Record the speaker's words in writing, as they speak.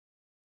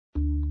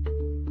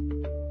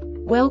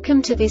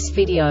Welcome to this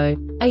video.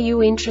 Are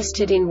you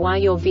interested in why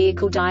your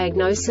vehicle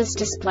diagnosis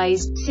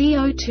displays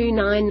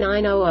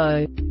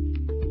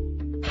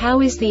C0299-00?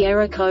 How is the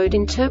error code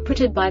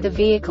interpreted by the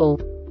vehicle?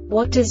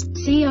 What does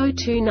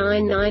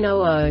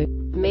C0299-00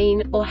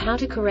 mean, or how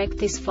to correct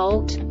this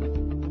fault?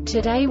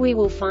 Today we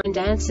will find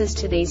answers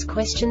to these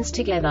questions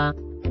together.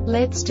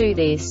 Let's do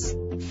this.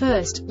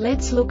 First,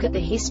 let's look at the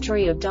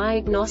history of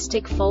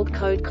diagnostic fault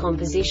code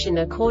composition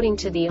according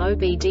to the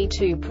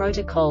OBD2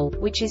 protocol,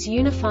 which is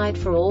unified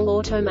for all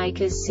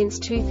automakers since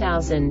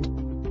 2000.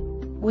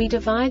 We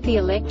divide the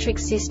electric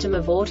system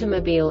of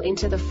automobile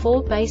into the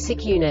four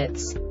basic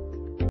units: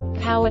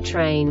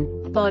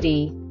 powertrain,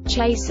 body,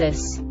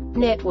 chassis,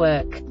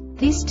 network.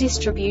 This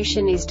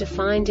distribution is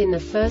defined in the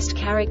first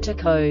character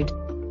code.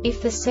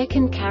 If the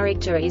second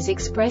character is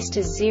expressed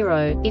as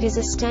 0, it is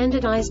a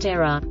standardized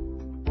error.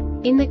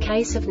 In the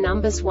case of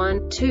numbers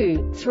 1,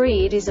 2,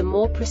 3, it is a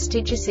more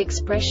prestigious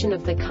expression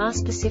of the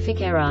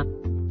car-specific error.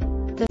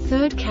 The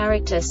third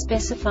character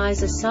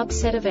specifies a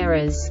subset of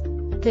errors.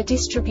 The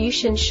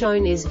distribution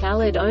shown is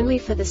valid only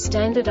for the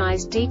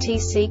standardized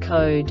DTC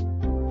code.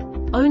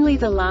 Only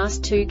the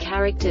last two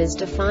characters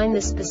define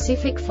the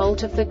specific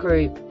fault of the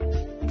group.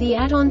 The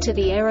add-on to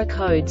the error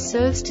code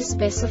serves to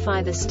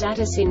specify the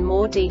status in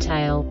more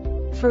detail.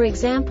 For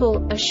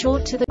example, a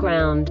short to the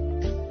ground.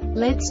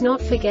 Let's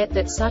not forget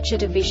that such a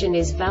division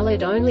is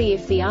valid only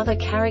if the other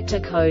character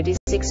code is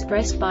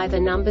expressed by the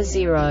number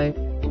 0.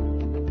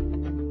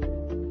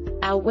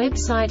 Our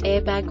website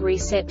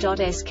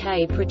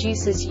airbagreset.sk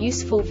produces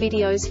useful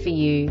videos for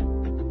you.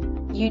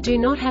 You do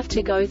not have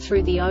to go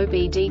through the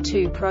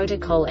OBD2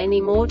 protocol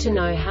anymore to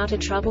know how to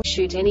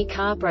troubleshoot any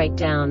car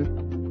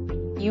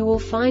breakdown. You will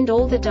find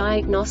all the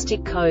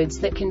diagnostic codes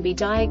that can be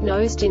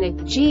diagnosed in a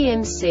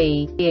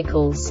GMC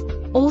vehicles.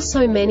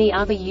 Also many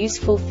other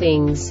useful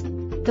things.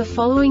 The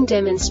following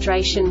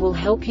demonstration will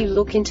help you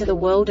look into the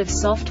world of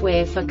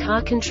software for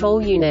car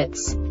control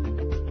units.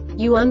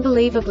 You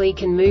unbelievably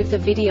can move the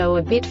video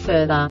a bit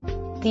further.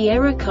 The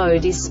error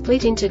code is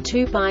split into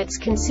 2 bytes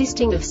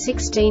consisting of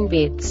 16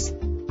 bits.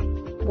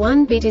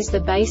 1 bit is the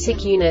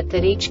basic unit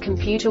that each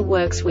computer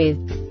works with.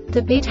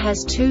 The bit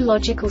has 2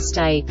 logical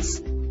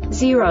states: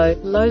 0,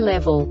 low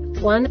level,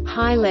 1,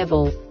 high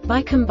level.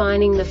 By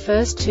combining the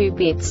first 2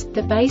 bits,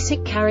 the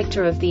basic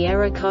character of the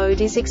error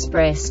code is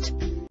expressed.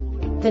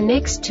 The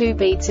next 2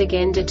 beats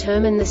again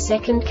determine the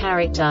second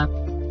character.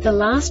 The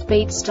last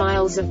beat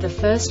styles of the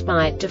first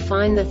byte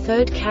define the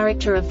third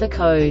character of the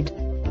code.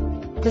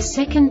 The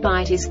second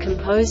byte is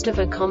composed of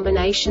a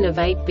combination of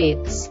 8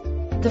 bits.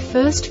 The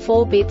first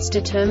 4 bits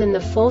determine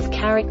the fourth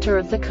character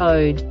of the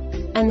code.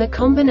 And the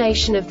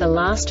combination of the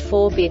last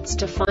 4 bits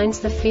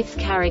defines the fifth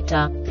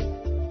character.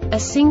 A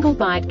single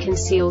byte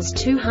conceals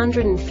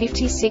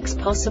 256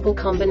 possible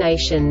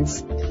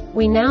combinations.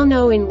 We now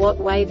know in what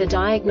way the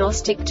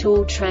diagnostic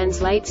tool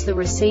translates the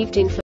received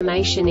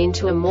information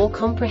into a more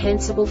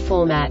comprehensible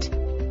format.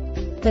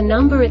 The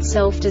number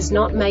itself does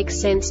not make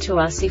sense to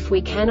us if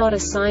we cannot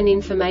assign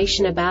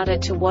information about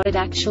it to what it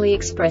actually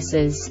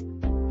expresses.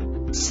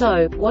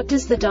 So, what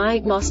does the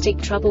Diagnostic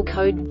Trouble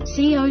Code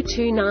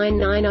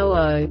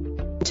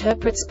C0299-00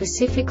 interpret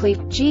specifically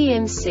for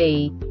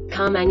GMC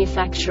car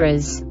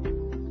manufacturers?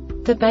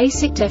 The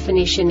basic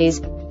definition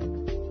is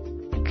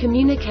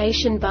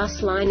communication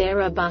bus line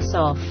error bus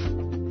off.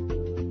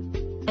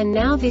 And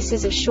now this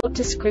is a short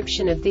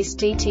description of this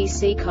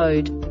DTC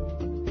code.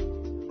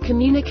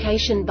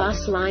 Communication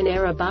bus line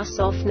error bus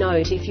off.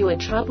 Note: if you are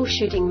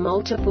troubleshooting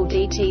multiple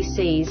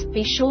DTCs,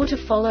 be sure to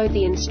follow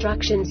the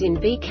instructions in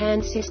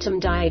BCAN System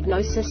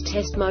Diagnosis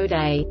Test Mode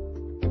A.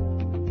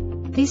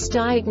 This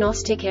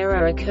diagnostic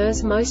error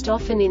occurs most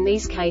often in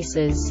these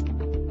cases: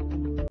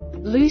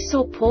 loose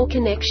or poor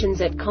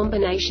connections at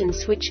combination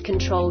switch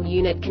control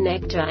unit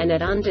connector and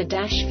at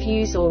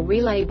under-fuse or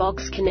relay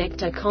box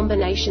connector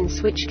combination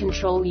switch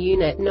control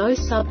unit. No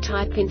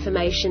subtype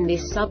information.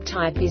 This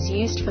subtype is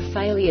used for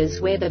failures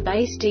where the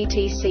base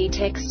DTC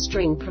text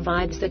string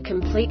provides the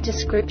complete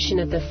description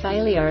of the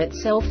failure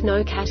itself.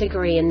 No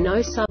category and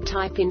no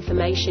subtype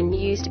information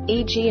used,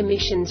 e.g.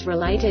 emissions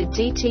related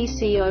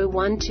DTC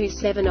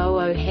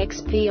 012700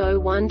 hex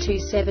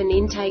P0127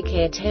 intake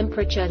air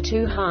temperature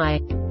too high.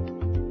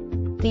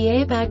 The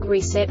Airbag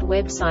Reset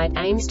website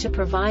aims to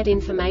provide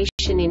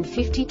information in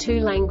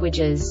 52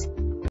 languages.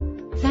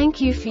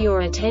 Thank you for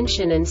your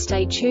attention and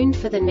stay tuned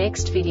for the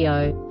next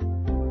video.